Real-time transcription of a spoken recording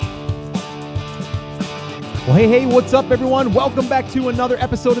Well, hey, what's up, everyone? Welcome back to another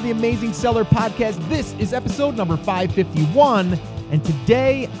episode of the Amazing Seller Podcast. This is episode number 551, and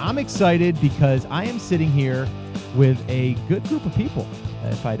today I'm excited because I am sitting here with a good group of people,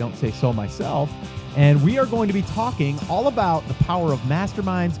 if I don't say so myself, and we are going to be talking all about the power of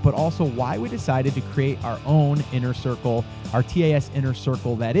masterminds, but also why we decided to create our own inner circle, our TAS inner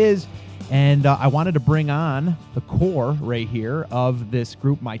circle, that is. And I wanted to bring on the core right here of this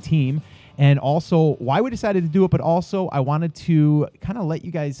group, my team, and also why we decided to do it, but also I wanted to kind of let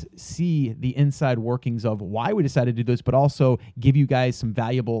you guys see the inside workings of why we decided to do this, but also give you guys some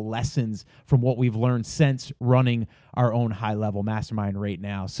valuable lessons from what we've learned since running our own high-level mastermind right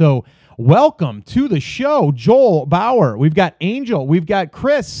now. So welcome to the show, Joel Bauer. We've got Angel. We've got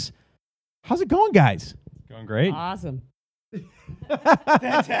Chris. How's it going, guys? Going great. Awesome.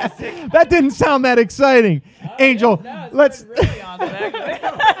 Fantastic. That didn't sound that exciting. Angel, let's... Really awesome, actually.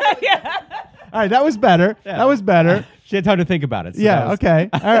 Yeah. All right, that was better. Yeah. That was better. She had time to think about it. So Yeah, okay.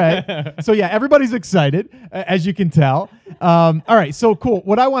 All right. So, yeah, everybody's excited, as you can tell. All right, so cool.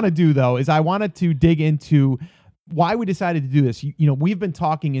 What I want to do, though, is I wanted to dig into why we decided to do this. You know, we've been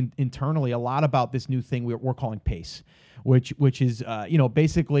talking internally a lot about this new thing we're calling PACE, which is,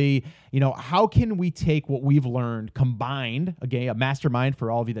 basically, how can we take what we've learned combined, again, a mastermind,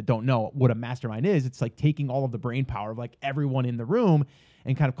 for all of you that don't know what a mastermind is, it's like taking all of the brain power of like everyone in the room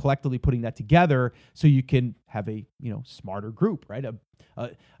and kind of collectively putting that together so you can have a, smarter group, right?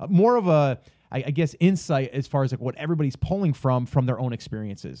 A more of a, I guess, insight as far as like what everybody's pulling from their own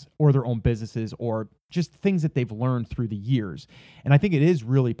experiences or their own businesses or just things that they've learned through the years. And I think it is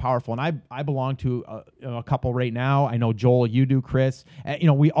really powerful. And I belong to a couple right now. I know Joel, you do, Chris.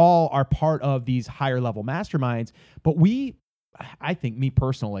 We all are part of these higher level masterminds, but I think, me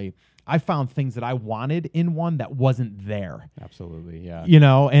personally, I found things that I wanted in one that wasn't there. Absolutely, yeah.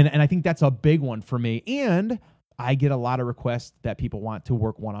 And I think that's a big one for me. And I get a lot of requests that people want to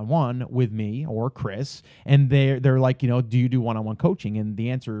work one-on-one with me or Chris, and they're like, do you do one-on-one coaching? And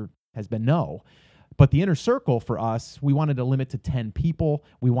the answer has been no. But the inner circle for us, we wanted to limit to 10 people.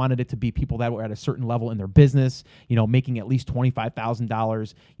 We wanted it to be people that were at a certain level in their business, making at least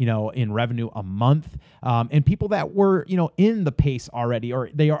 $25,000, in revenue a month, and people that were, in the PACE already, or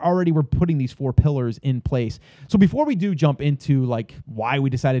they were putting these 4 pillars in place. So before we do jump into like why we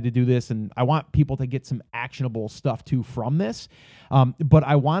decided to do this, and I want people to get some actionable stuff too from this, but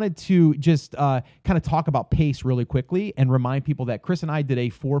I wanted to just kind of talk about PACE really quickly and remind people that Chris and I did a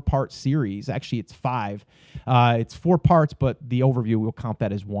 4-part series. Actually, it's 5. It's 4 parts, but the overview, we'll count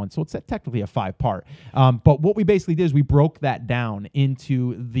that as 1. So it's technically a 5-part. But what we basically did is we broke that down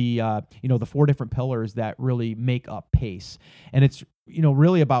into the 4 different pillars that really make up PACE. And it's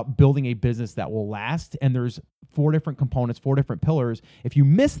really about building a business that will last. And there's 4 different components, 4 different pillars. If you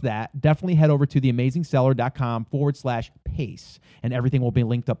missed that, definitely head over to theamazingseller.com/PACE, and everything will be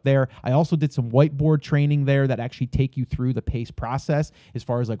linked up there. I also did some whiteboard training there that actually take you through the PACE process as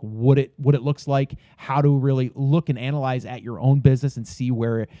far as like what it looks like, how to really look and analyze at your own business and see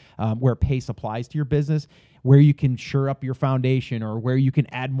where PACE applies to your business, where you can shore up your foundation, or where you can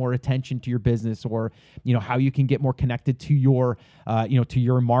add more attention to your business, or how you can get more connected to your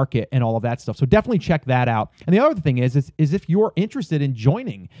market and all of that stuff. So definitely check that out. And the other thing is if you're interested in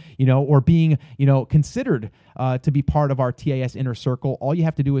joining, or being considered to be part of our TAS Inner Circle, all you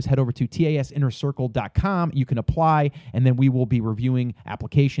have to do is head over to tasinnercircle.com. You can apply, and then we will be reviewing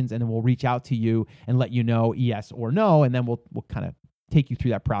applications, and then we'll reach out to you and let you know yes or no, and then we'll kind of take you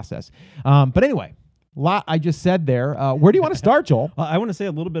through that process. But anyway, lot I just said there. Where do you want to start, Joel? Well, I want to say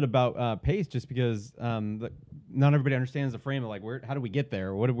a little bit about PACE, just because not everybody understands the frame of like how did we get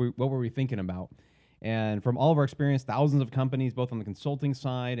there? What were we thinking about? And from all of our experience, thousands of companies, both on the consulting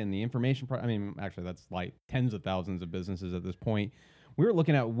side and the information actually that's like tens of thousands of businesses at this point. We were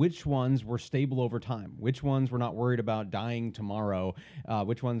looking at which ones were stable over time, which ones were not worried about dying tomorrow,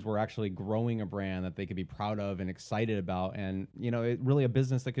 which ones were actually growing a brand that they could be proud of and excited about, and really a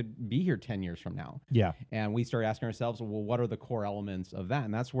business that could be here 10 years from now. Yeah. And we started asking ourselves, well, what are the core elements of that?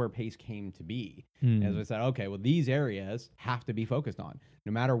 And that's where PACE came to be. As we said, okay, well, these areas have to be focused on.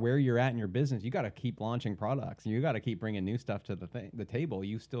 No matter where you're at in your business, you got to keep launching products. You got to keep bringing new stuff to the table.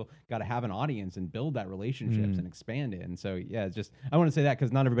 You still got to have an audience and build that relationships and expand it. And so, yeah, it's just, I want to say that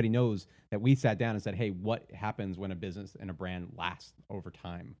because not everybody knows that we sat down and said, hey, what happens when a business and a brand lasts over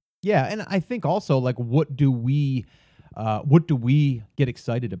time? Yeah, and I think also, like, what do we get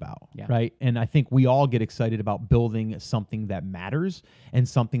excited about, right? And I think we all get excited about building something that matters and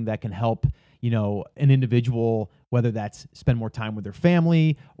something that can help, an individual, whether that's spend more time with their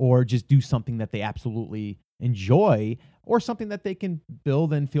family or just do something that they absolutely enjoy, or something that they can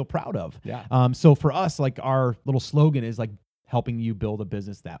build and feel proud of. Yeah. So for us, like our little slogan is like helping you build a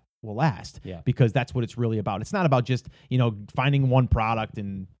business that will last. Yeah. Because that's what it's really about. It's not about just, finding one product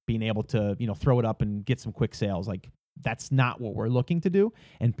and being able to, throw it up and get some quick sales. Like that's not what we're looking to do.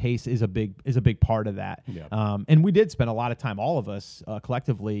 And PACE is a big part of that. Yeah. And we did spend a lot of time, all of us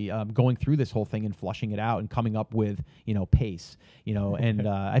collectively, going through this whole thing and flushing it out and coming up with, PACE, and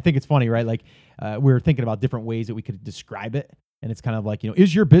I think it's funny, right? Like we were thinking about different ways that we could describe it. And it's kind of like,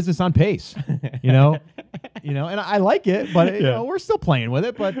 is your business on pace? And I like it, but we're still playing with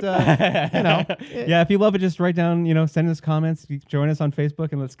it. But yeah, if you love it, just write down, send us comments, join us on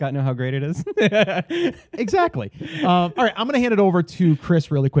Facebook, and let Scott know how great it is. Exactly. All right, I'm going to hand it over to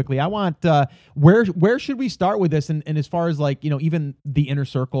Chris really quickly. I want where should we start with this? And as far as like even the inner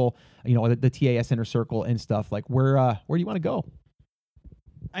circle, the TAS inner circle and stuff, like where do you want to go?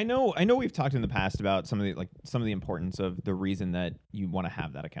 I know we've talked in the past about some of the importance of the reason that you want to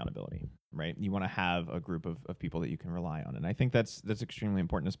have that accountability, right? You want to have a group of people that you can rely on. And I think that's extremely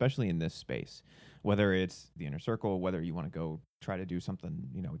important, especially in this space, whether it's the inner circle, whether you want to go try to do something,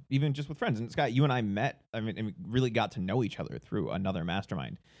 even just with friends. And Scott, you and I met, and we really got to know each other through another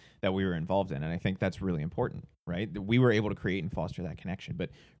mastermind that we were involved in. And I think that's really important, right? That we were able to create and foster that connection. But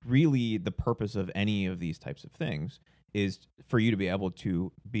really the purpose of any of these types of things is for you to be able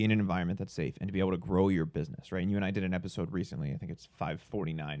to be in an environment that's safe and to be able to grow your business, right? And you and I did an episode recently, I think it's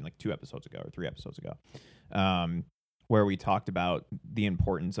 549, like 2 episodes ago or 3 episodes ago, where we talked about the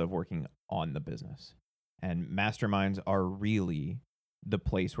importance of working on the business. And masterminds are really the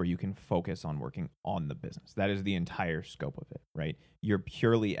place where you can focus on working on the business. That is the entire scope of it, right? You're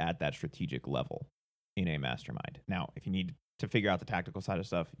purely at that strategic level in a mastermind. Now, if you need to figure out the tactical side of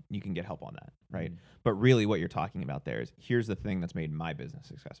stuff, you can get help on that, right? But really what you're talking about there is, here's the thing that's made my business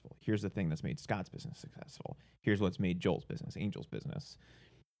successful. Here's the thing that's made Scott's business successful. Here's what's made Joel's business, Angel's business,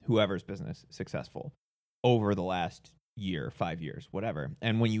 whoever's business successful over the last year, 5 years, whatever.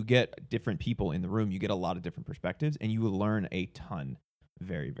 And when you get different people in the room, you get a lot of different perspectives and you learn a ton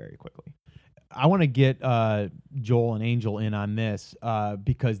very, very quickly. I want to get Joel and Angel in on this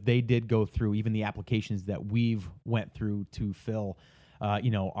because they did go through even the applications that we've went through to fill,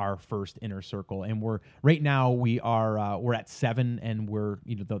 our first inner circle. And we're at 7, and we're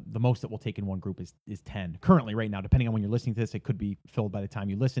the most that we'll take in one group is 10 currently right now. Depending on when you're listening to this, it could be filled by the time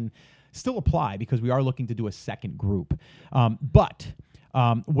you listen. Still apply because we are looking to do a second group, but.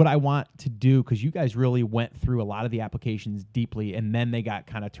 What I want to do, because you guys really went through a lot of the applications deeply, and then they got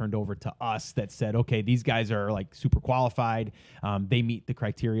kind of turned over to us that said, okay, these guys are like super qualified. They meet the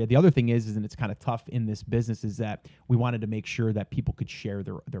criteria. The other thing is, and it's kind of tough in this business, is that we wanted to make sure that people could share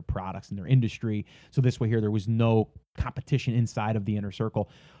their products in their industry. So this way here, there was no competition inside of the inner circle.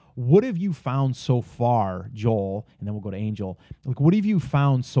 What have you found so far, Joel? And then we'll go to Angel. Like, what have you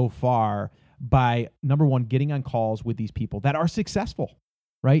found so far by, number one, getting on calls with these people that are successful,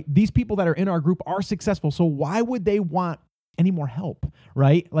 right? These people that are in our group are successful. So why would they want any more help,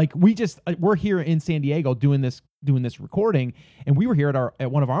 right? Like we're here in San Diego doing this recording, and we were here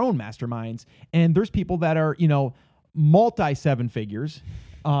at one of our own masterminds, and there's people that are, multi 7 figures,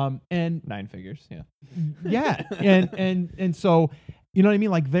 and 9 figures. Yeah. Yeah. And so, you know what I mean?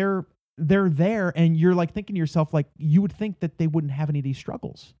 Like they're there, and you're like thinking to yourself, like, you would think that they wouldn't have any of these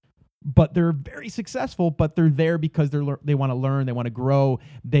struggles. But they're very successful, but they're there because they want to learn, they want to grow,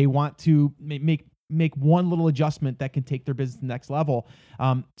 they want to make one little adjustment that can take their business to the next level.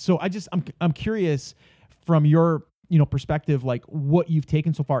 So I'm curious from your perspective, like what you've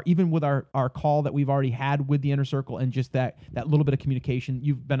taken so far, even with our call that we've already had with the inner circle, and just that little bit of communication.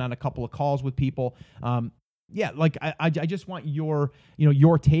 You've been on a couple of calls with people. Like I just want your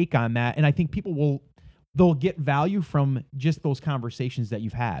take on that, and I think people they'll get value from just those conversations that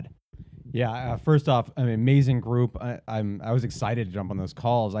you've had. Yeah. First off, amazing group. I was excited to jump on those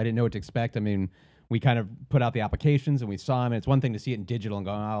calls. I didn't know what to expect. We kind of put out the applications and we saw them. And it's one thing to see it in digital and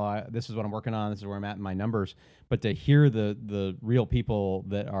go, this is what I'm working on. This is where I'm at in my numbers. But to hear the real people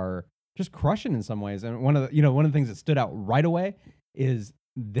that are just crushing in some ways. And one of the things that stood out right away is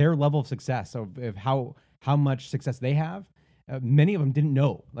their level of success. So of how much success they have. Many of them didn't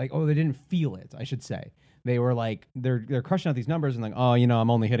know, they didn't feel it, I should say. They were like, they're crushing out these numbers and like,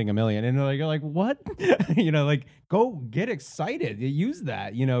 I'm only hitting 1 million. And you're like, what? Go get excited. Use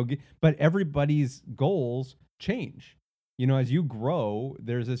that, but everybody's goals change. As you grow,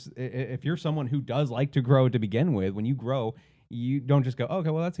 there's this, if you're someone who does like to grow to begin with, when you grow, you don't just go, okay,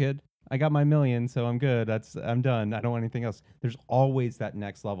 well, that's good. I got my 1 million, so I'm good. I'm done. I don't want anything else. There's always that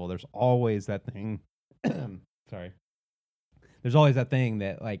next level. There's always that thing. Sorry. There's always that thing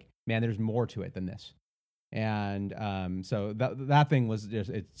that, like, man, there's more to it than this. And so that thing was just,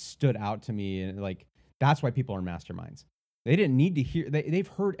 it stood out to me, and like that's why people are masterminds. They didn't need to hear. They've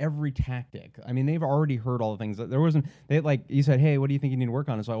heard every tactic. I mean, they've already heard all the things. There wasn't. They like you said, hey, what do you think you need to work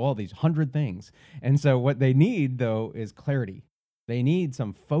on? It's like, well, these 100 things. And so what they need though is clarity. They need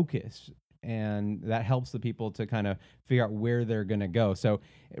some focus, and that helps the people to kind of figure out where they're going to go. So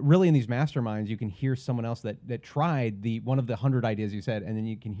really, in these masterminds, you can hear someone else that tried one of the 100 ideas you said, and then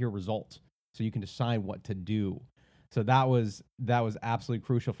you can hear results. So you can decide what to do. So that was absolutely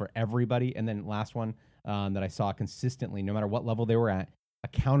crucial for everybody. And then last one that I saw consistently, no matter what level they were at,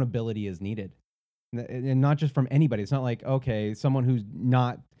 accountability is needed. And not just from anybody. It's not like, okay, someone who's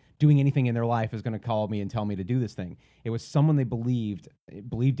not doing anything in their life is going to call me and tell me to do this thing. It was someone they believed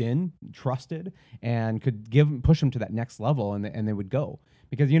in, trusted, and could push them to that next level, and they would go.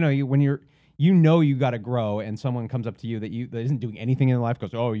 Because when you got to grow, and someone comes up to you that isn't doing anything in their life,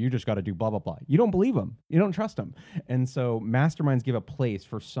 goes, oh, you just got to do blah blah blah. You don't believe them. You don't trust them. And so masterminds give a place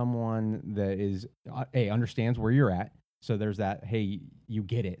for someone that is understands where you're at. So there's that, hey, you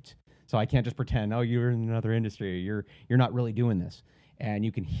get it. So I can't just pretend, oh, you're in another industry, you're not really doing this. And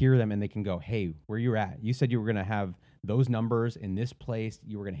you can hear them, and they can go, hey, where you're at? You said you were going to have those numbers in this place.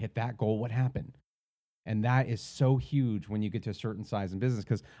 You were going to hit that goal. What happened? And that is so huge when you get to a certain size in business,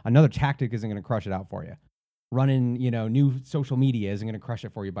 because another tactic isn't going to crush it out for you. Running, new social media isn't going to crush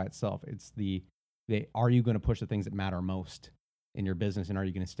it for you by itself. It's are you going to push the things that matter most in your business, and are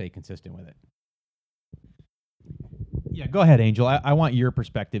you going to stay consistent with it? Yeah, go ahead, Angel. I want your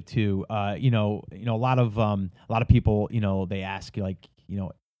perspective too. A lot of people, they ask like,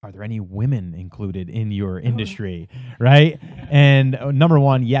 are there any women included in your industry, right? And number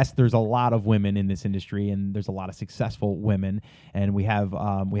one, yes, there's a lot of women in this industry, and there's a lot of successful women. And we have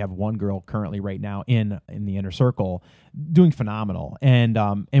one girl currently right now in the inner circle doing phenomenal. And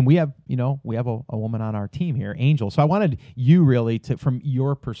we have a woman on our team here, Angel. So I wanted you really to, from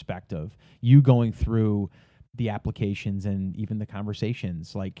your perspective, you going through the applications and even the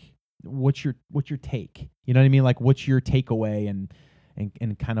conversations, like what's your take? You know what I mean? Like what's your takeaway and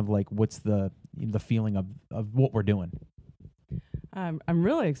kind of like what's the feeling of what we're doing? I'm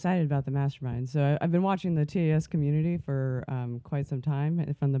really excited about the mastermind. So I've been watching the TAS community for quite some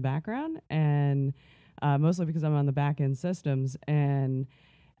time from the background, and mostly because I'm on the back end systems. And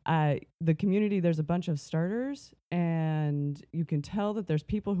the community, there's a bunch of starters, and you can tell that there's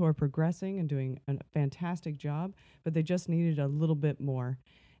people who are progressing and doing a fantastic job, but they just needed a little bit more.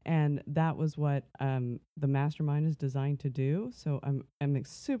 And that was what the mastermind is designed to do. So I'm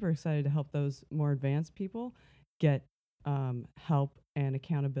super excited to help those more advanced people get help and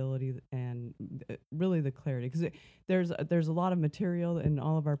accountability and really the clarity. Because there's a lot of material in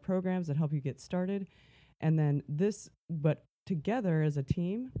all of our programs that help you get started. And then but together as a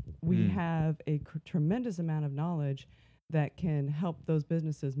team, we have a tremendous amount of knowledge that can help those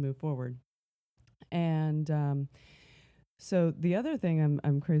businesses move forward. And so the other thing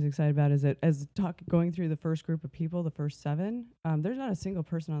I'm crazy excited about is that going through the first group of people, the first 7, there's not a single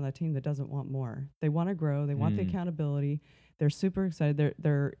person on that team that doesn't want more. They want to grow. They want the accountability. They're super excited.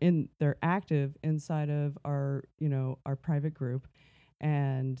 They're active inside of our private group,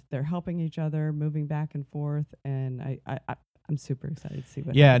 and they're helping each other, moving back and forth. And I'm super excited to see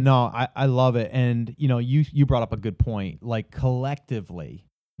what happens. No, I love it. And you brought up a good point. Like collectively,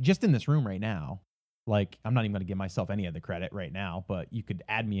 just in this room right now, like I'm not even going to give myself any of the credit right now, but you could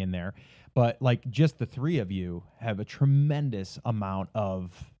add me in there. But like just the 3 of you have a tremendous amount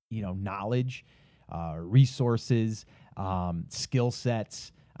of knowledge, resources, skill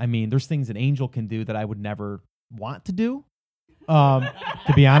sets. I mean, there's things an Angel can do that I would never want to do.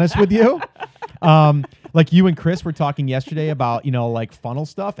 To be honest with you. Like you and Chris were talking yesterday about, like funnel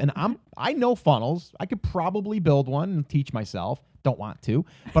stuff, and I know funnels. I could probably build one and teach myself. Don't want to,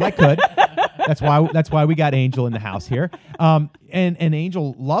 but I could. That's why we got Angel in the house here. And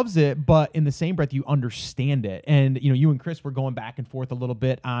Angel loves it, but in the same breath, you understand it. And you and Chris were going back and forth a little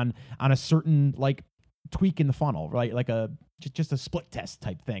bit on a certain like tweak in the funnel, right? Like just a split test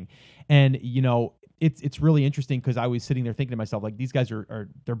type thing. And it's really interesting because I was sitting there thinking to myself, like, these guys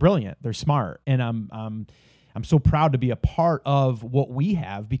they're brilliant, they're smart, and I'm so proud to be a part of what we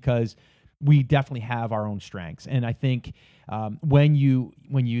have, because we definitely have our own strengths. And I think when you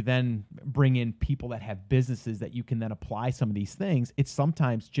then bring in people that have businesses that you can then apply some of these things, it's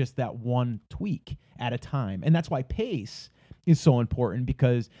sometimes just that one tweak at a time. And that's why pace is so important,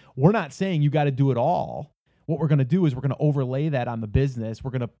 because we're not saying you got to do it all. What we're going to do is we're going to overlay that on the business.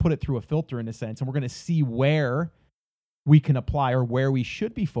 We're going to put it through a filter in a sense, and we're going to see where we can apply or where we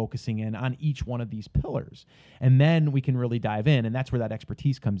should be focusing in on each one of these pillars. And then we can really dive in. And that's where that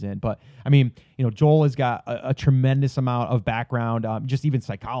expertise comes in. But I mean, Joel has got a tremendous amount of background, just even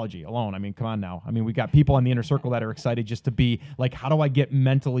psychology alone. I mean, come on now. I mean, we got people in the inner circle that are excited just to be like, how do I get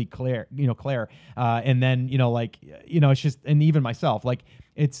mentally clear? And then, it's just, and even myself, like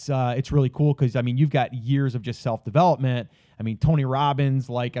it's really cool. Cause I mean, you've got years of just self-development. I mean, Tony Robbins,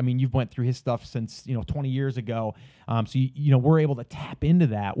 you've went through his stuff since, 20 years ago. So, we're able to tap into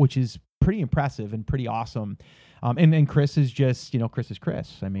that, which is pretty impressive and pretty awesome. And Chris is just, Chris is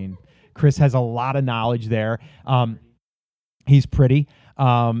Chris. I mean, Chris has a lot of knowledge there. He's pretty.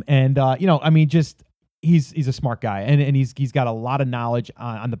 He's a smart guy and he's got a lot of knowledge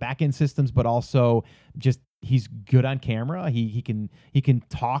on the back end systems, but also just he's good on camera. He can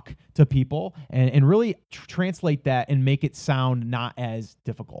talk to people and really translate that and make it sound not as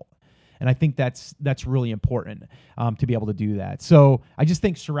difficult. And I think that's really important to be able to do that. So I just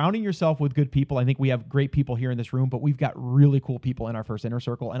think surrounding yourself with good people. I think we have great people here in this room, but we've got really cool people in our first inner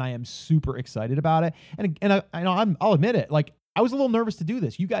circle, and I am super excited about it. And I'll admit it. Like I was a little nervous to do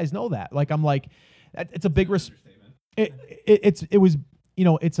this. You guys know that. Like I'm like, it's a big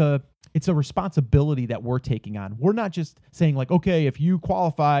it's a responsibility that we're taking on. We're not just saying like, okay, if you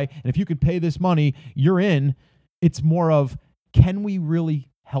qualify and if you can pay this money, you're in. It's more of, can we really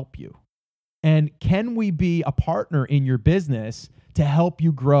help you? And can we be a partner in your business to help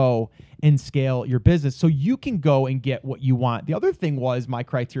you grow and scale your business so you can go and get what you want? The other thing was, my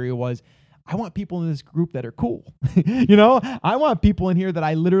criteria was, I want people in this group that are cool. I want people in here that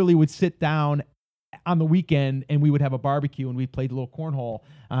I literally would sit down on the weekend and we would have a barbecue and we played a little cornhole.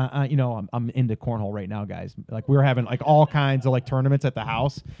 I'm into cornhole right now, guys. Like we were having like all kinds of like tournaments at the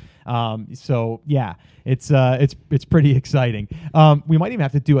house. So yeah, it's pretty exciting. We might even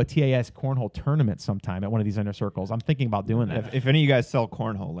have to do a TAS cornhole tournament sometime at one of these inner circles. I'm thinking about doing that. If any of you guys sell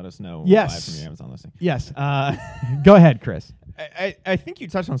cornhole, let us know. Yes. Live from your Amazon listing. Yes. Go ahead, Chris. I think you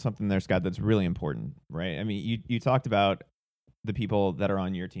touched on something there, Scott, that's really important, right? I mean, you talked about the people that are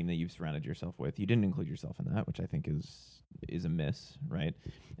on your team that you've surrounded yourself with. You didn't include yourself in that, which I think is a miss, right?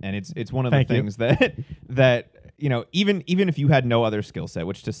 And it's one of the things that even if you had no other skill set,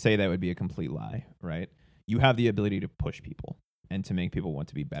 which to say that would be a complete lie, right? You have the ability to push people and to make people want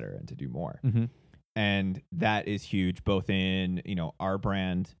to be better and to do more. Mm-hmm. And that is huge, both in our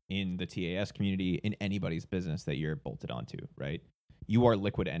brand, in the TAS community, in anybody's business that you're bolted onto, right? You are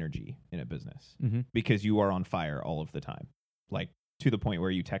liquid energy in a business because you are on fire all of the time. Like to the point where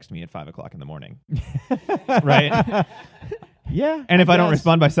you text me at 5:00 in the morning, right? Yeah. And if I don't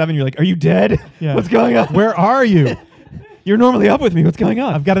respond by 7, you're like, "Are you dead? Yeah. What's going on? Where are you? You're normally up with me. What's going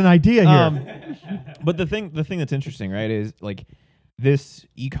on? I've got an idea here." But the thing that's interesting, right, is like this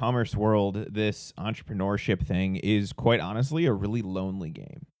e-commerce world, this entrepreneurship thing is quite honestly a really lonely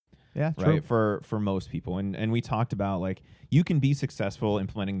game. Yeah, right. True. For most people, and we talked about like you can be successful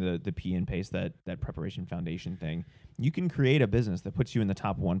implementing the P and PACE, that preparation foundation thing. You can create a business that puts you in the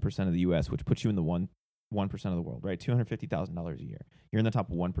top 1% of the U.S., which puts you in the 1% of the world, right? $250,000 a year. You're in the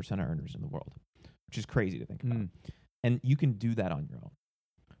top 1% of earners in the world, which is crazy to think about. And you can do that on your own.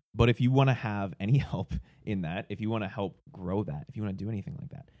 But if you want to have any help in that, if you want to help grow that, if you want to do anything like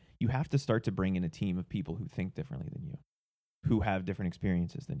that, you have to start to bring in a team of people who think differently than you, who have different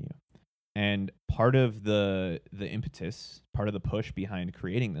experiences than you. And part of the impetus, part of the push behind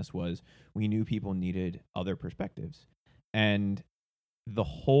creating this was we knew people needed other perspectives. And the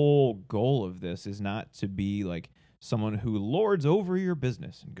whole goal of this is not to be like someone who lords over your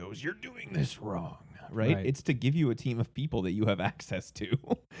business and goes, "You're doing this wrong," right? It's to give you a team of people that you have access to.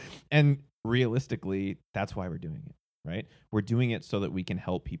 And realistically, that's why we're doing it, right? We're doing it so that we can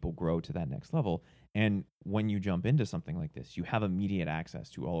help people grow to that next level. And when you jump into something like this, you have immediate access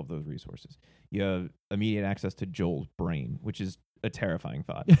to all of those resources. You have immediate access to Joel's brain, which is a terrifying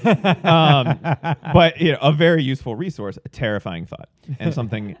thought. But a very useful resource, a terrifying thought, and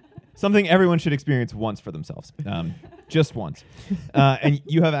something everyone should experience once for themselves, just once. And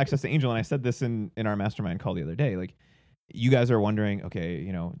you have access to Angel. And I said this in our mastermind call the other day. Like, you guys are wondering,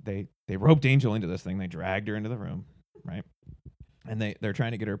 okay, they roped Angel into this thing. They dragged her into the room, right? And they're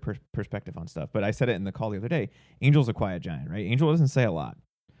trying to get her perspective on stuff. But I said it in the call the other day. Angel's a quiet giant, right? Angel doesn't say a lot,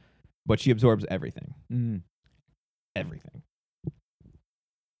 but she absorbs everything. Everything.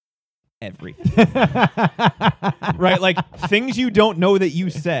 Right? Like things you don't know that you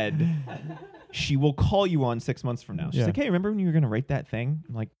said, she will call you on 6 months from now. She's like, "Hey, remember when you were going to write that thing?"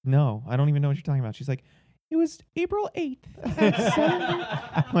 I'm like, "No, I don't even know what you're talking about." She's like, It was April 8th.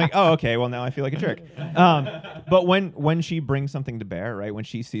 I'm like, oh, okay. Well, now I feel like a jerk. But when she brings something to bear, right? When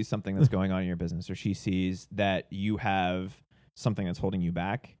she sees something that's going on in your business, or she sees that you have something that's holding you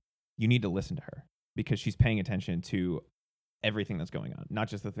back, you need to listen to her, because she's paying attention to everything that's going on, not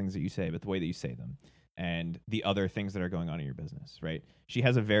just the things that you say, but the way that you say them and the other things that are going on in your business, right? She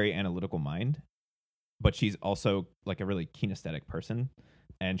has a very analytical mind, but she's also like a really kinesthetic person.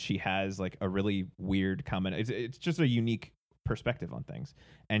 And she has like a really weird comment. It's just a unique perspective on things.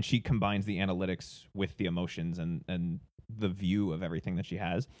 And she combines the analytics with the emotions and the view of everything that she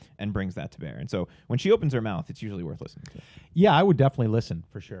has and brings that to bear. And so when she opens her mouth, it's usually worth listening to. Yeah, I would definitely listen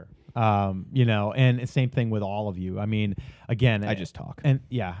for sure. You know, and same thing with all of you. I mean, again, I just talk. And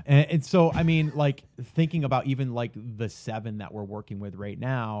yeah. And so, I mean, like thinking about even like the 7 that we're working with right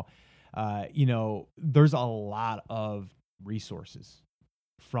now, you know, there's a lot of resources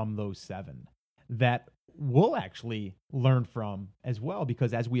from those 7 that we'll actually learn from as well,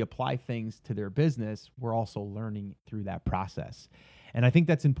 because as we apply things to their business, we're also learning through that process. And I think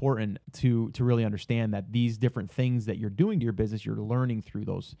that's important to really understand that these different things that you're doing to your business, you're learning through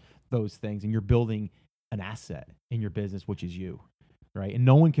those things, and you're building an asset in your business, which is you, right? And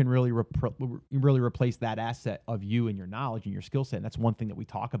no one can really replace that asset of you and your knowledge and your skill set. And that's one thing that we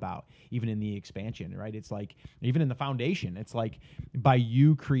talk about even in the expansion, right? It's like, even in the foundation, it's like by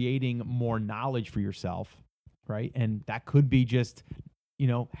you creating more knowledge for yourself, right? And that could be just, you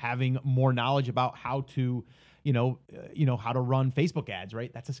know, having more knowledge about how to, how to run Facebook ads,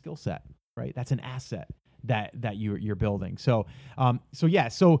 right? That's a skill set, right? That's an asset that you're building. So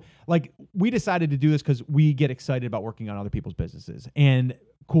like we decided to do this because we get excited about working on other people's businesses and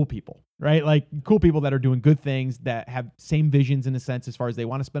cool people, right? Like cool people that are doing good things, that have same visions in a sense, as far as they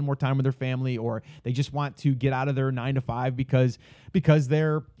want to spend more time with their family, or they just want to get out of their 9 to 5 because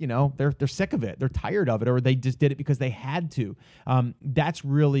they're, they're sick of it. They're tired of it, or they just did it because they had to. That's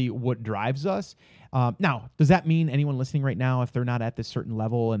really what drives us. Now, does that mean anyone listening right now, if they're not at this certain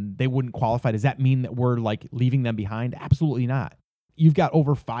level and they wouldn't qualify, does that mean that we're like leaving them behind? Absolutely not. You've got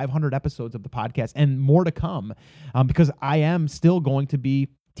over 500 episodes of the podcast and more to come, because I am still going to be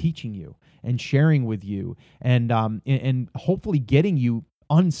teaching you and sharing with you and hopefully getting you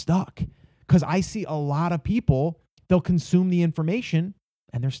unstuck, because I see a lot of people, they'll consume the information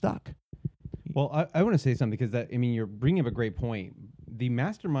and they're stuck. Well, I want to say something, because you're bringing up a great point. The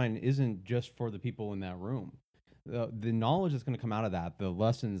mastermind isn't just for the people in that room. The knowledge that's going to come out of that, the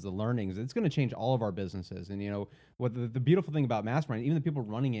lessons, the learnings, it's going to change all of our businesses. And what the beautiful thing about mastermind, even the people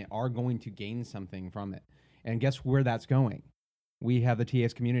running it are going to gain something from it. And guess where that's going? We have the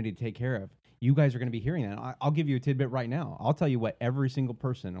TAS community to take care of. You guys are going to be hearing that. I'll give you a tidbit right now. I'll tell you what every single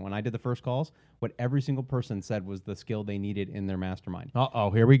person, when I did the first calls, what every single person said was the skill they needed in their mastermind.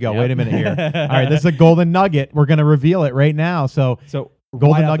 Here we go. Yep. Wait a minute here. All right, this is a golden nugget. We're going to reveal it right now. So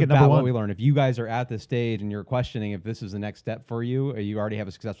golden nugget number 1. What we learned. If you guys are at this stage and you're questioning if this is the next step for you, or you already have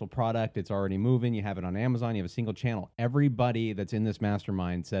a successful product, it's already moving, you have it on Amazon, you have a single channel. Everybody that's in this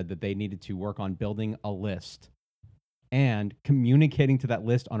mastermind said that they needed to work on building a list and communicating to that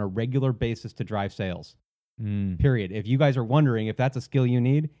list on a regular basis to drive sales. Period. If you guys are wondering if that's a skill you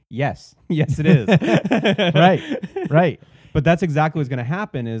need, yes, it is. Right. But that's exactly what's going to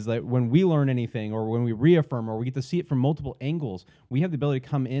happen, is that when we learn anything, or when we reaffirm, or we get to see it from multiple angles, we have the ability to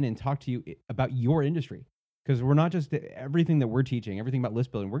come in and talk to you about your industry. Because we're not just everything that we're teaching, everything about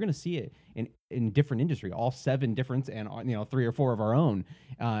list building, we're going to see it in different industry, all 7 different, and 3 or 4 of our own,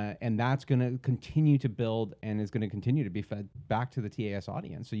 and that's going to continue to build and is going to continue to be fed back to the TAS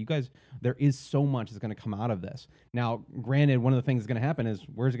audience. So you guys, there is so much that's going to come out of this. Now, granted, one of the things that's going to happen is,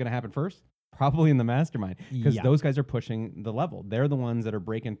 where's it going to happen first? Probably in the mastermind, because those guys are pushing the level. They're the ones that are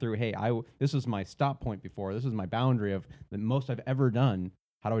breaking through. Hey, this was my stop point before. This is my boundary of the most I've ever done.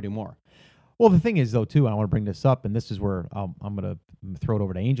 How do I do more? Well, the thing is, though, too, I want to bring this up, and this is where I'm going to throw it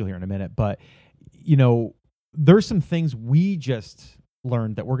over to Angel here in a minute. But, there's some things we just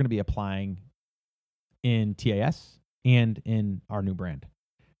learned that we're going to be applying in TAS and in our new brand,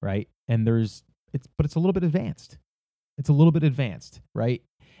 right? And it's a little bit advanced. It's a little bit advanced, right?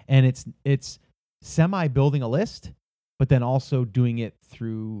 And it's semi-building a list, but then also doing it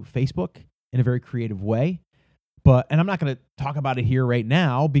through Facebook in a very creative way. And I'm not going to talk about it here right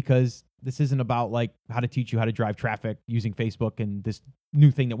now, because this isn't about like how to teach you how to drive traffic using Facebook and this new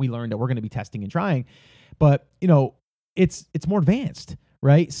thing that we learned that we're going to be testing and trying. But, it's more advanced,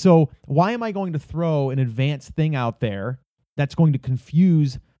 right? So why am I going to throw an advanced thing out there that's going to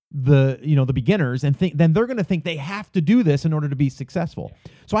confuse the beginners and then they're going to think they have to do this in order to be successful?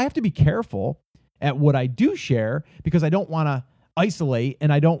 So I have to be careful at what I do share, because I don't want to isolate,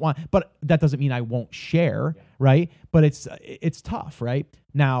 and I don't want, but that doesn't mean I won't share, right? But it's tough, right?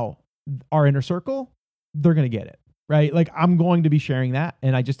 Now, our inner circle, they're going to get it, right? Like, I'm going to be sharing that.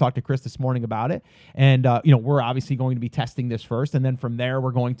 And I just talked to Chris this morning about it. And, we're obviously going to be testing this first. And then from there,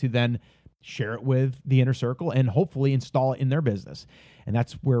 we're going to then share it with the inner circle and hopefully install it in their business. And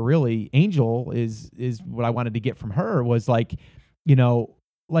that's where really Angel is what I wanted to get from her was like,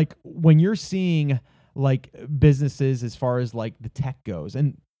 like when you're seeing like businesses as far as like the tech goes,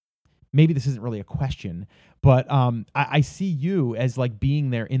 and maybe this isn't really a question, but I see you as like being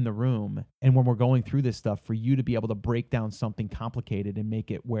there in the room. And when we're going through this stuff, for you to be able to break down something complicated and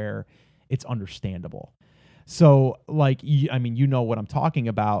make it where it's understandable. So like, you know what I'm talking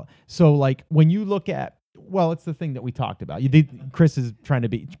about. So like when you look at, well, it's the thing that we talked about. Chris is trying to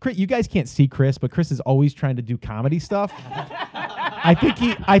be, you guys can't see Chris, but Chris is always trying to do comedy stuff. I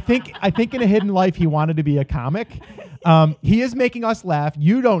think in a hidden life, he wanted to be a comic. He is making us laugh.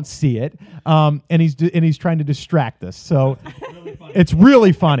 You don't see it. And he's trying to distract us. So it's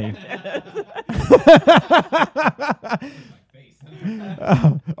really funny.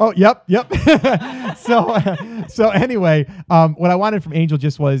 Yep. So anyway, what I wanted from Angel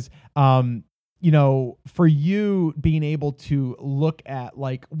just was, for you being able to look at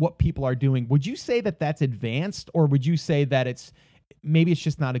like what people are doing, would you say that that's advanced, or would you say that maybe it's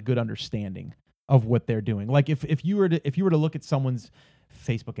just not a good understanding of what they're doing? Like if you were to look at someone's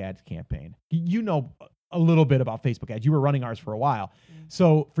Facebook ads campaign, you know a little bit about Facebook ads. You were running ours for a while.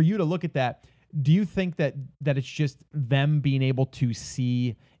 So for you to look at that, do you think that it's just them being able to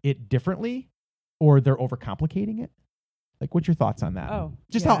see it differently, or they're overcomplicating it? Like, what's your thoughts on that? Oh,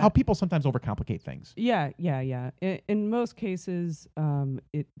 just yeah. how people sometimes overcomplicate things. Yeah. In most cases,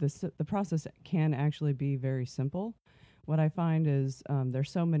 the process can actually be very simple. What I find is there's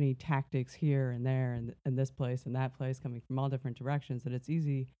so many tactics here and there and this place and that place coming from all different directions that it's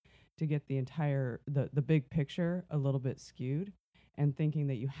easy to get the big picture a little bit skewed, and thinking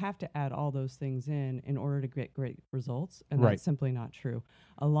that you have to add all those things in order to get great results. And Right. That's simply not true.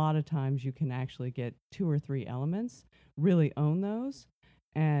 A lot of times you can actually get 2 or 3 elements, really own those,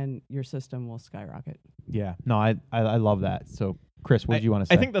 and your system will skyrocket. Yeah. No, I love that. So Chris, what do you want to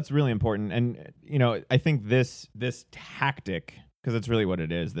say? I think that's really important. And, I think this tactic, because it's really what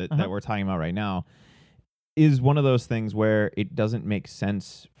it is that we're talking about right now, is one of those things where it doesn't make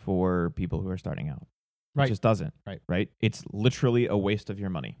sense for people who are starting out. Right. It just doesn't. Right. It's literally a waste of your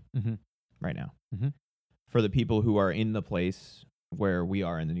money right now. For the people who are in the place where we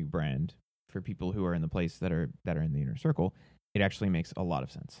are in the new brand, for people who are in the place that are in the inner circle, it actually makes a lot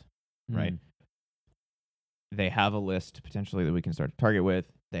of sense, right? They have a list potentially that we can start to target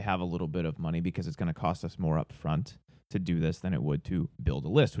with. They have a little bit of money because it's going to cost us more up front to do this than it would to build a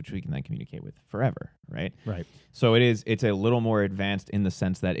list, which we can then communicate with forever, right? Right. So it's a little more advanced in the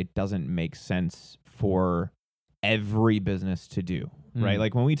sense that it doesn't make sense for every business to do, right?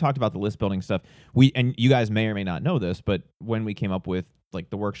 Like when we talked about the list building stuff, and you guys may or may not know this, but when we came up with like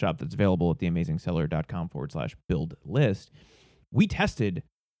the workshop that's available at theamazingseller.com/build list, we tested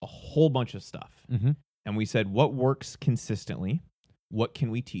a whole bunch of stuff. And we said, what works consistently? What can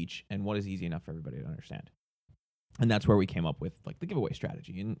we teach? And what is easy enough for everybody to understand? And that's where we came up with like the giveaway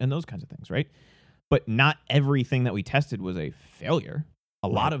strategy and those kinds of things, right? But not everything that we tested was a failure. A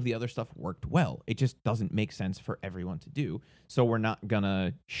lot of the other stuff worked well. It just doesn't make sense for everyone to do. So we're not going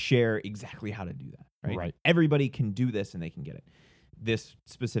to share exactly how to do that, right? Everybody can do this and they can get it. This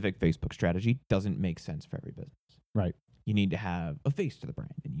specific Facebook strategy doesn't make sense for every business. Right. You need to have a face to the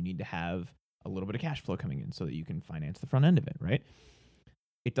brand, and you need to have a little bit of cash flow coming in so that you can finance the front end of it, right?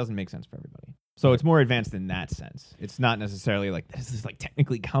 It doesn't make sense for everybody. So it's more advanced in that sense. It's not necessarily like this is like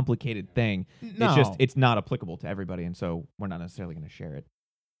technically complicated thing. No. It's just it's not applicable to everybody, and so we're not necessarily going to share it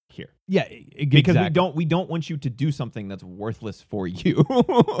here. Yeah, Because exactly. we don't want you to do something that's worthless for you.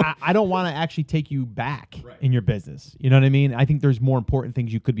 I don't want to actually take you back in your business. You know what I mean? I think there's more important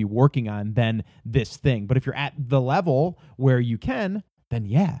things you could be working on than this thing. But if you're at the level where you can, then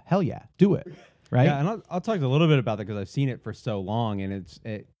yeah, hell yeah, do it. Right? Yeah, and I'll talk a little bit about that because I've seen it for so long. And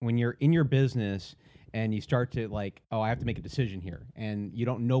when you're in your business and you start to like, oh, I have to make a decision here, and you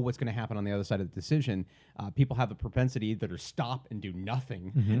don't know what's going to happen on the other side of the decision, people have the propensity either to stop and do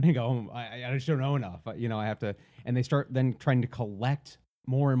nothing and go, oh, I just don't know enough. I have to, and they start then trying to collect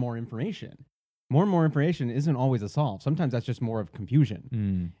more and more information. More and more information isn't always a solve. Sometimes that's just more of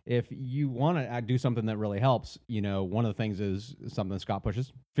confusion. If you want to do something that really helps, one of the things is something that Scott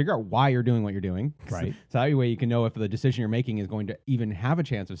pushes, figure out why you're doing what you're doing. Right. So that way you can know if the decision you're making is going to even have a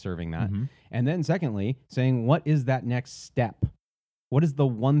chance of serving that. And then secondly, saying, what is that next step? What is the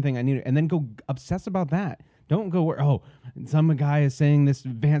one thing I need? And then go obsess about that. Don't go where, oh, some guy is saying this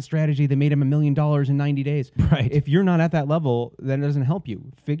advanced strategy that made him $1 million in 90 days. Right. If you're not at that level, then it doesn't help you.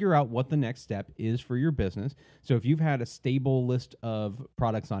 Figure out what the next step is for your business. So if you've had a stable list of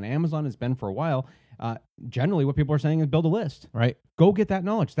products on Amazon, it's been for a while, generally what people are saying is build a list. Right. Go get that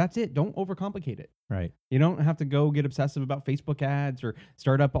knowledge. That's it. Don't overcomplicate it. Right. You don't have to go get obsessive about Facebook ads or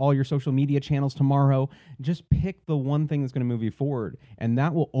start up all your social media channels tomorrow. Just pick the one thing that's going to move you forward, and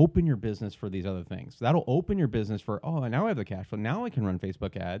that will open your business for these other things. That'll open your business for, oh, now I have the cash flow. Now I can run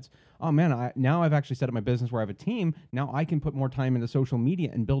Facebook ads. Oh, man, now I've actually set up my business where I have a team. Now I can put more time into social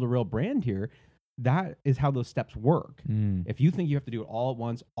media and build a real brand here. That is how those steps work. If you think you have to do it all at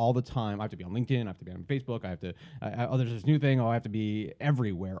once, all the time, I have to be on LinkedIn, I have to be on Facebook, I have to, there's this new thing, I have to be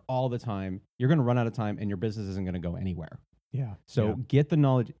everywhere all the time, you're going to run out of time and your business isn't going to go anywhere. Yeah. So get the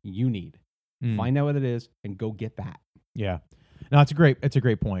knowledge you need, find out what it is, and go get that. Yeah. No, it's a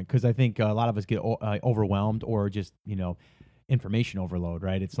great point, because I think a lot of us get overwhelmed or just, information overload,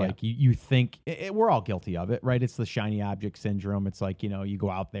 right? It's like you think, we're all guilty of it, right? It's the shiny object syndrome. It's like, you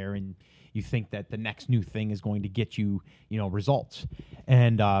go out there and you think that the next new thing is going to get you, results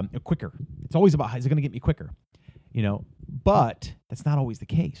and quicker. It's always about, is it going to get me quicker? But that's not always the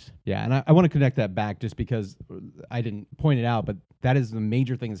case. Yeah, and I want to connect that back just because I didn't point it out, but that is the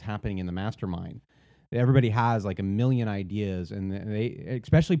major thing that's happening in the mastermind. Everybody has like a million ideas, and they,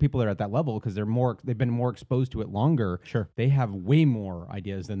 especially people that are at that level, because they've been more exposed to it longer. Sure, they have way more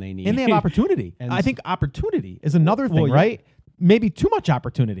ideas than they need, and they have opportunity. And I think opportunity is another thing, right? Maybe too much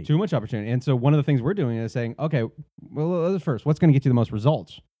opportunity. Too much opportunity. And so one of the things we're doing is saying, okay, well, first, what's going to get you the most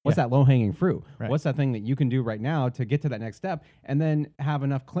results? What's that low-hanging fruit? Right. What's that thing that you can do right now to get to that next step, and then have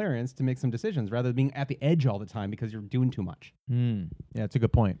enough clearance to make some decisions rather than being at the edge all the time because you're doing too much. Yeah, it's a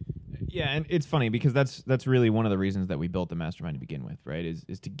good point. Yeah, and it's funny because that's really one of the reasons that we built the mastermind to begin with, right?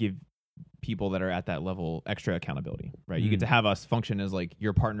 Is to give people that are at that level extra accountability, right? You get to have us function as like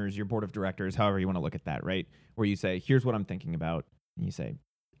your partners, your board of directors, however you want to look at that, right? Where you say, here's what I'm thinking about. And you say,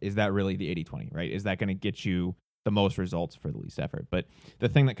 is that really the 80-20, right? Is that going to get you the most results for the least effort? But the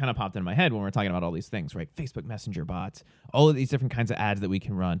thing that kind of popped in my head when we're talking about all these things, right? Facebook Messenger bots, all of these different kinds of ads that we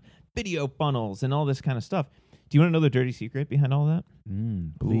can run, video funnels, and all this kind of stuff. Do you want to know the dirty secret behind all of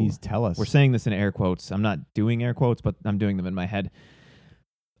that? Please tell us. We're saying this in air quotes. I'm not doing air quotes, but I'm doing them in my head.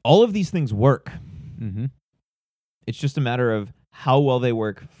 All of these things work. Mm-hmm. It's just a matter of how well they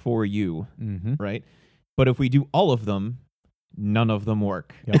work for you, right? But if we do all of them, none of them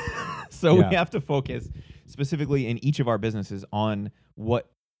work. Yep. So we have to focus specifically in each of our businesses on what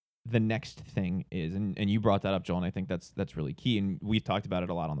the next thing is. And you brought that up, Joel, and I think that's really key. And we've talked about it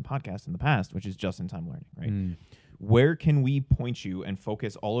a lot on the podcast in the past, which is just-in-time learning, right? Where can we point you and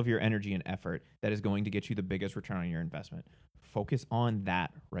focus all of your energy and effort that is going to get you the biggest return on your investment? Focus on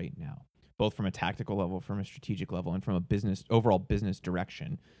that right now, both from a tactical level, from a strategic level, and from a overall business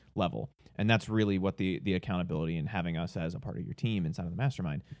direction level. And that's really what the accountability and having us as a part of your team inside of the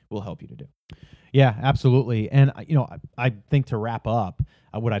mastermind will help you to do. Yeah, absolutely. And, I think to wrap up,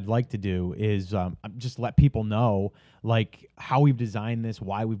 what I'd like to do is just let people know, like, how we've designed this,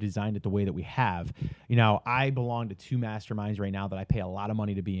 why we've designed it the way that we have. I belong to 2 masterminds right now that I pay a lot of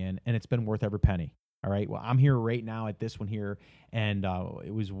money to be in, and it's been worth every penny. All right. Well, I'm here right now at this one here, and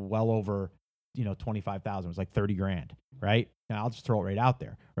it was well over, 25,000. It was like 30 grand. Right. Now I'll just throw it right out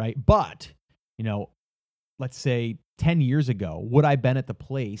there. Right. But, let's say 10 years ago, would I been at the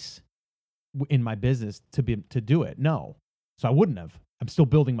place in my business to do it? No. So I wouldn't have. I'm still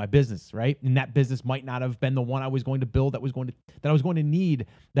building my business, right? And that business might not have been the one I was going to build that I was going to need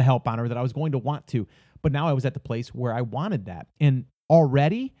the help on, or that I was going to want to. But now I was at the place where I wanted that. And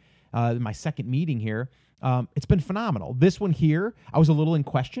already, my second meeting here, it's been phenomenal. This one here, I was a little in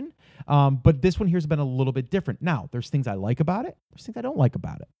question, but this one here has been a little bit different. Now, there's things I like about it. There's things I don't like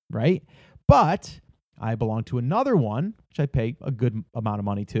about it, right? But I belong to another one, which I pay a good amount of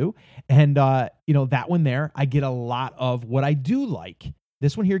money to. And, that one there, I get a lot of what I do like.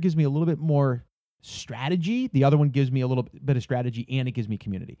 This one here gives me a little bit more strategy. The other one gives me a little bit of strategy, and it gives me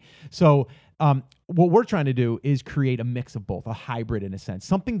community. So what we're trying to do is create a mix of both, a hybrid in a sense,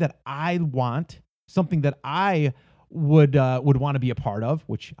 something that I want, something that I would want to be a part of,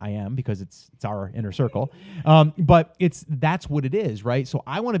 which I am because it's our inner circle. But that's what it is, right? So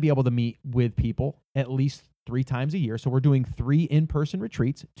I want to be able to meet with people at least 3 times a year. So we're doing 3 in-person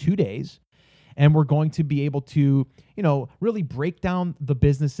retreats, 2 days. And we're going to be able to, really break down the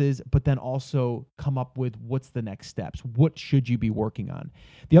businesses, but then also come up with what's the next steps. What should you be working on?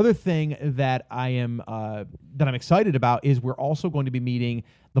 The other thing that I'm excited about is we're also going to be meeting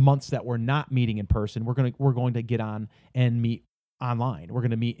the months that we're not meeting in person. We're going to get on and meet online. We're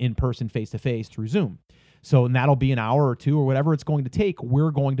going to meet in person, face to face through Zoom. So, and that'll be an hour or two or whatever it's going to take.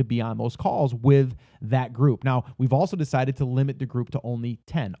 We're going to be on those calls with that group. Now, we've also decided to limit the group to only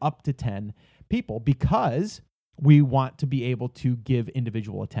 10, up to 10 people, because we want to be able to give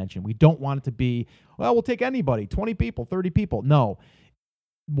individual attention. We don't want it to be, well, we'll take anybody, 20 people, 30 people. No.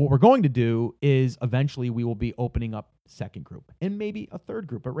 What we're going to do is eventually we will be opening up second group and maybe a third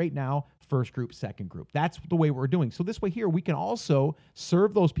group. But right now, first group, second group. That's the way we're doing. So this way here, we can also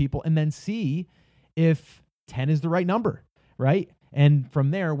serve those people and then see if 10 is the right number, right? And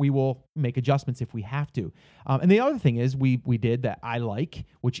from there, we will make adjustments if we have to. And the other thing is we did that I like,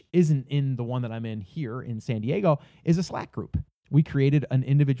 which isn't in the one that I'm in here in San Diego, is a Slack group. We created an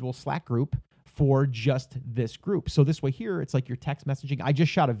individual Slack group for just this group. So this way here, it's like your text messaging. I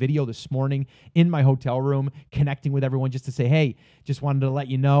just shot a video this morning in my hotel room connecting with everyone just to say, hey, just wanted to let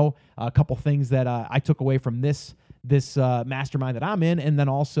you know a couple things that I took away from this mastermind that I'm in. And then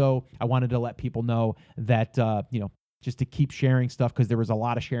also I wanted to let people know that, just to keep sharing stuff, because there was a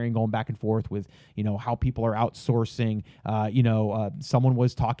lot of sharing going back and forth with, how people are outsourcing. Someone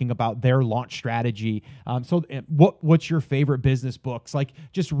was talking about their launch strategy. So what's your favorite business books? Like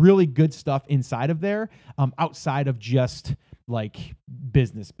just really good stuff inside of there, outside of just like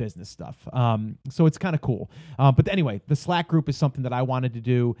business stuff. So it's kind of cool. But anyway, the Slack group is something that I wanted to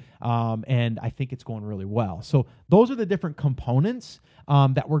do. And I think it's going really well. So those are the different components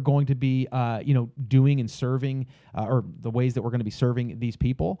that we're going to be, doing and serving, or the ways that we're going to be serving these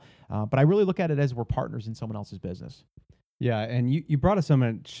people. But I really look at it as we're partners in someone else's business. Yeah, and you brought us so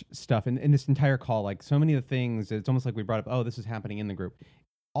much stuff in this entire call, like so many of the things, it's almost like we brought up, oh, this is happening in the group.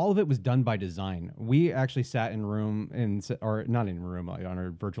 All of it was done by design. We actually sat in or not in room, on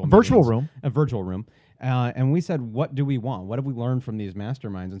our virtual room, a virtual room. And we said, what do we want? What have we learned from these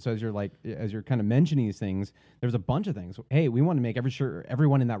masterminds? And so as you're kind of mentioning these things, there's a bunch of things. Hey, we want to make sure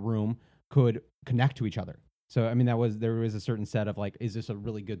everyone in that room could connect to each other. So, I mean, there was a certain set of like, is this a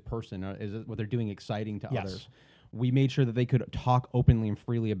really good person? Or is it what they're doing exciting to others? We made sure that they could talk openly and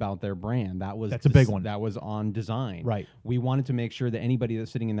freely about their brand. That's a big one. That was on design. Right. We wanted to make sure that anybody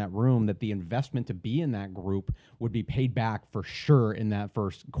that's sitting in that room, that the investment to be in that group would be paid back for sure in that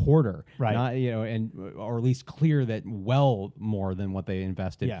first quarter. Right. Not, or at least clear that well more than what they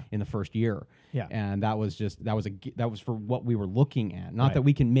invested in the first year. Yeah. And that was for what we were looking at. Not that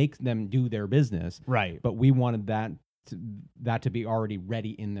we can make them do their business. Right. But we wanted that to be already ready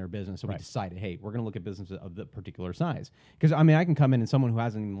in their business. So we decided, hey, we're going to look at businesses of the particular size. Because, I mean, I can come in and someone who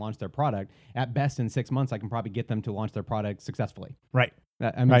hasn't even launched their product, at best in 6 months, I can probably get them to launch their product successful. Right.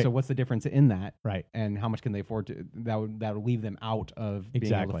 So what's the difference in that? Right. And how much can they afford to, that would leave them out of being able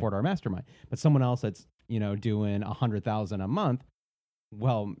to Exactly. afford our mastermind. But someone else that's, doing $100,000 a month,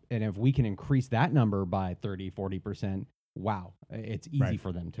 well, and if we can increase that number by 30, 40%, wow, it's easy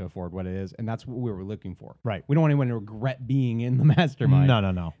for them to afford what it is. And that's what we were looking for. Right. We don't want anyone to regret being in the mastermind.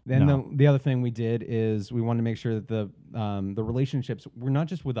 No. Then the other thing we did is we wanted to make sure that the relationships were not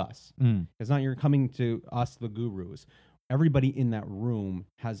just with us. It's not you're coming to us, the gurus. Everybody in that room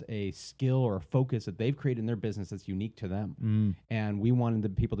has a skill or a focus that they've created in their business that's unique to them. And we wanted the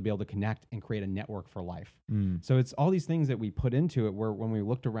people to be able to connect and create a network for life. So it's all these things that we put into it where when we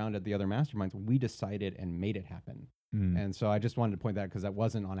looked around at the other masterminds, we decided and made it happen. And so I just wanted to point that because that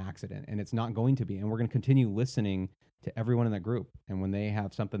wasn't on accident, and it's not going to be. And we're going to continue listening to everyone in that group. And when they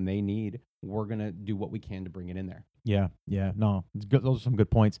have something they need, we're going to do what we can to bring it in there. Yeah. No, it's good. Those are some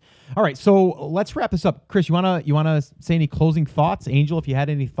good points. All right, so let's wrap this up. Chris, you wanna say any closing thoughts? Angel, if you had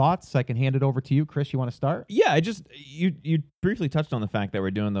any thoughts, I can hand it over to you. Chris, you want to start? Yeah, you briefly touched on the fact that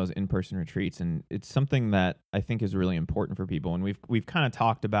we're doing those in-person retreats, and it's something that I think is really important for people. And we've kind of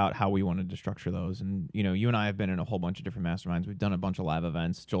talked about how we wanted to structure those. And you and I have been in a whole bunch of different masterminds. We've done a bunch of live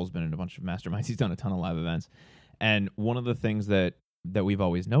events. Joel's been in a bunch of masterminds. He's done a ton of live events. And one of the things that we've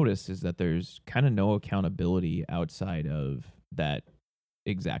always noticed is that there's kind of no accountability outside of that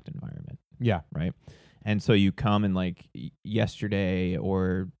exact environment. Yeah. Right. And so you come and like yesterday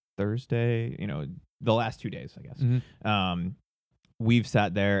or Thursday, the last 2 days, I guess. We've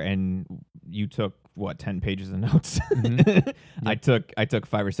sat there and you took 10 pages of notes. I took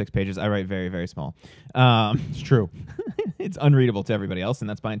 5 or 6 pages. I write very, very small. It's true. It's unreadable to everybody else, and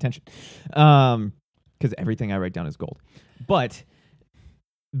that's by intention. Because everything I write down is gold. But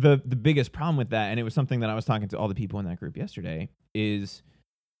the biggest problem with that, and it was something that I was talking to all the people in that group yesterday, is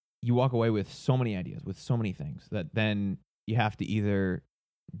you walk away with so many ideas, with so many things, that then you have to either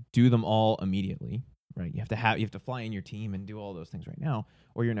do them all immediately, right? You have to fly in your team and do all those things right now,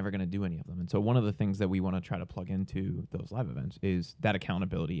 or you're never going to do any of them. And so one of the things that we want to try to plug into those live events is that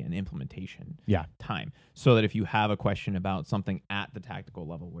accountability and implementation time. So that if you have a question about something at the tactical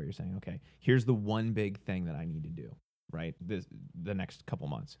level where you're saying, okay, here's the one big thing that I need to do, right? The next couple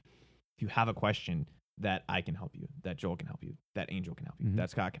months. If you have a question that I can help you, that Joel can help you, that Angel can help you, that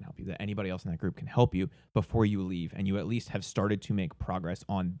Scott can help you, that anybody else in that group can help you before you leave, and you at least have started to make progress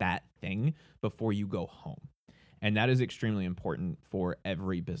on that thing before you go home. And that is extremely important for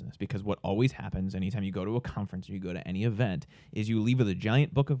every business, because what always happens anytime you go to a conference or you go to any event is you leave with a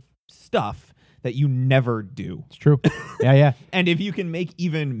giant book of stuff that you never do. It's true. Yeah. And if you can make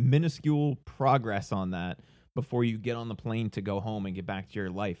even minuscule progress on that before you get on the plane to go home and get back to your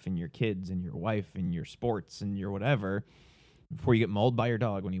life and your kids and your wife and your sports and your whatever, before you get mauled by your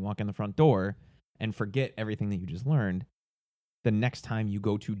dog when you walk in the front door and forget everything that you just learned, the next time you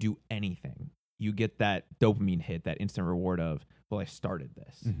go to do anything, you get that dopamine hit, that instant reward of, well, I started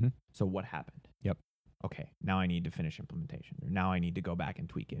this. So what happened? Yep. Okay, now I need to finish implementation, or now I need to go back and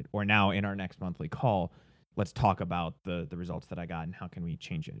tweak it, or now in our next monthly call, let's talk about the results that I got and how can we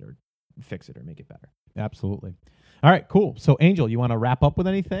change it or fix it or make it better. Absolutely. All right, cool. So, Angel, you want to wrap up with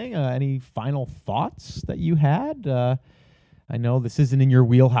anything? Any final thoughts that you had? I know this isn't in your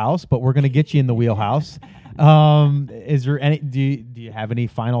wheelhouse, but we're going to get you in the wheelhouse. Is there any? Do you have any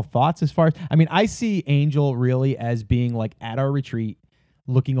final thoughts as far as? I mean, I see Angel really as being like at our retreat,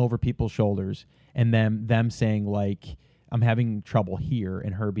 looking over people's shoulders, and them saying like, "I'm having trouble here,"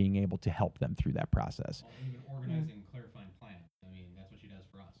 and her being able to help them through that process. Organizing, clarifying plan. I mean, that's what she does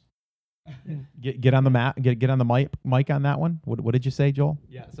for us. Get on the get on the mic on that one. What did you say, Joel?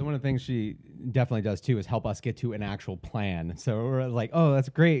 Yeah. So one of the things she definitely does too is help us get to an actual plan. So we're like, oh, that's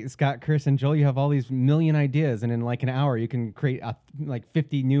great, Scott, Chris, and Joel. You have all these million ideas, and in like an hour, you can create like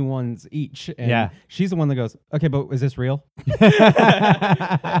 50 new ones each. And she's the one that goes, okay, but is this real?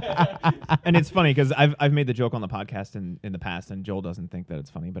 And it's funny because I've made the joke on the podcast in the past, and Joel doesn't think that it's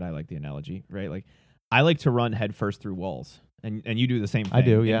funny, but I like the analogy, right? Like, I like to run headfirst through walls. And you do the same thing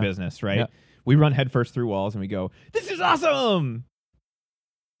in business, right? Yeah. We run headfirst through walls and we go, this is awesome!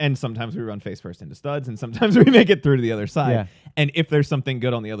 And sometimes we run face first into studs, and sometimes we make it through to the other side. Yeah. And if there's something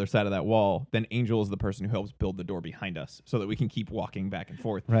good on the other side of that wall, then Angel is the person who helps build the door behind us so that we can keep walking back and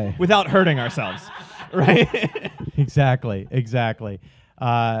forth without hurting ourselves, right? Exactly.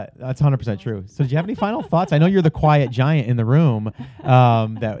 That's 100% true. So do you have any final thoughts? I know you're the quiet giant in the room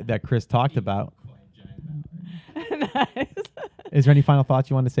that Chris talked about. Nice. Is there any final thoughts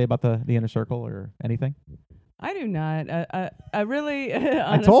you want to say about the inner circle or anything? I do not. I really. Honestly,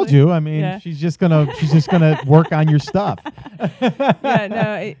 I told you. I mean, she's just gonna work on your stuff.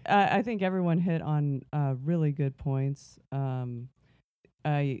 I think everyone hit on really good points.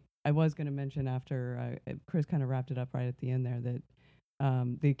 I was going to mention after Chris kind of wrapped it up right at the end there that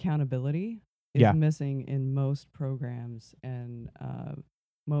the accountability is missing in most programs and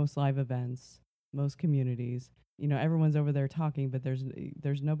most live events, most communities. You know, everyone's over there talking, but there's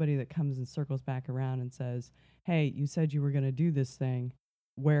nobody that comes and circles back around and says, hey, you said you were going to do this thing.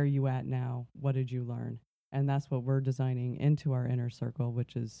 Where are you at now? What did you learn? And that's what we're designing into our inner circle,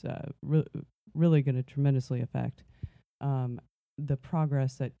 which is really going to tremendously affect the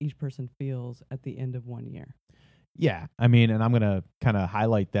progress that each person feels at the end of 1 year. Yeah, I mean, and I'm going to kind of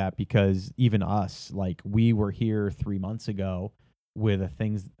highlight that because even us, like we were here 3 months ago with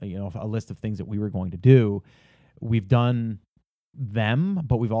a list of things that we were going to do. We've done them,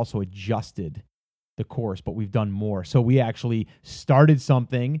 but we've also adjusted the course, but we've done more. So we actually started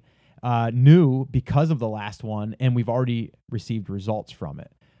something new because of the last one, and we've already received results from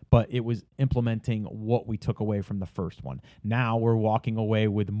it. But it was implementing what we took away from the first one. Now we're walking away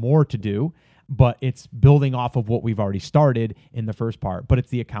with more to do, but it's building off of what we've already started in the first part. But it's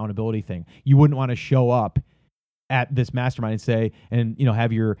the accountability thing. You wouldn't want to show up at this mastermind and say, and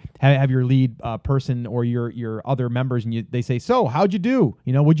have your lead person or your other members, and they say, so how'd you do?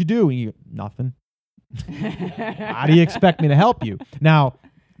 What'd you do? And you, nothing. How do you expect me to help you? Now,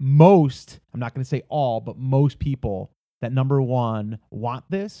 I'm not going to say all, but most people that number one want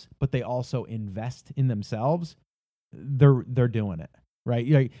this, but they also invest in themselves. They're doing it.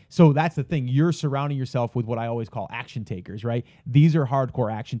 Right. So that's the thing. You're surrounding yourself with what I always call action takers, right? These are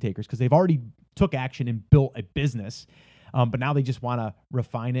hardcore action takers because they've already took action and built a business. but now they just want to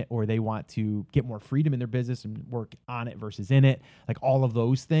refine it, or they want to get more freedom in their business and work on it versus in it, like all of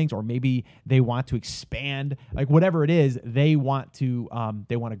those things. Or maybe they want to expand, like whatever it is, they want to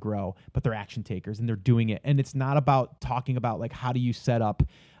grow, but they're action takers and they're doing it. And it's not about talking about like, how do you set up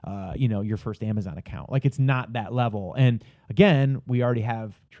your first Amazon account? Like, it's not that level. And again, we already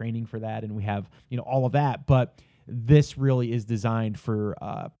have training for that, and we have, all of that, but this really is designed for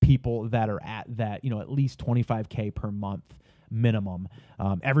people that are at that, at least $25K per month minimum.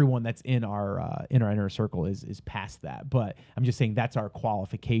 Everyone that's in our inner circle is past that, but I'm just saying that's our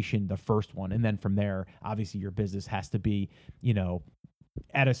qualification, the first one. And then from there, obviously your business has to be,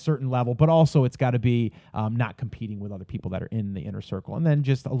 at a certain level, but also it's got to be not competing with other people that are in the inner circle. And then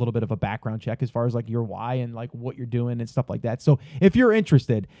just a little bit of a background check as far as like your why and like what you're doing and stuff like that. So if you're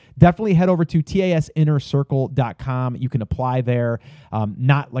interested, definitely head over to tasinnercircle.com. You can apply there.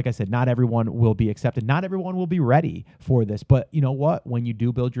 Not, like I said, not everyone will be accepted. Not everyone will be ready for this, but you know what? When you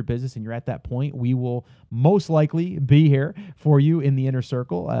do build your business and you're at that point, we will most likely be here for you in the inner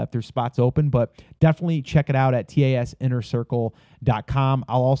circle if there's spots open, but definitely check it out at tasinnercircle.com.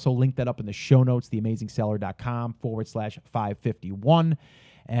 I'll also link that up in the show notes, theamazingseller.com/551.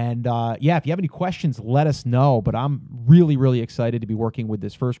 And if you have any questions, let us know. But I'm really, really excited to be working with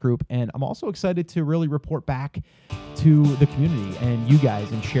this first group. And I'm also excited to really report back to the community and you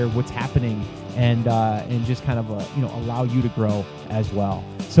guys and share what's happening and just kind of, allow you to grow as well.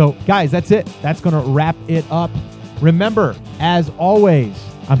 So guys, that's it. That's going to wrap it up. Remember, as always,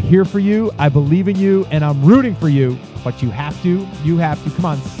 I'm here for you. I believe in you and I'm rooting for you, but you have to, come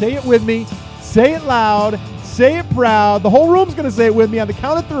on, say it with me, say it loud, say it proud. The whole room's going to say it with me on the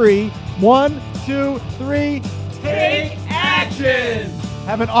count of 3. 1, 2, 3. Take action.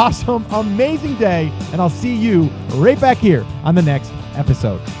 Have an awesome, amazing day. And I'll see you right back here on the next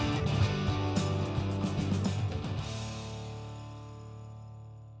episode.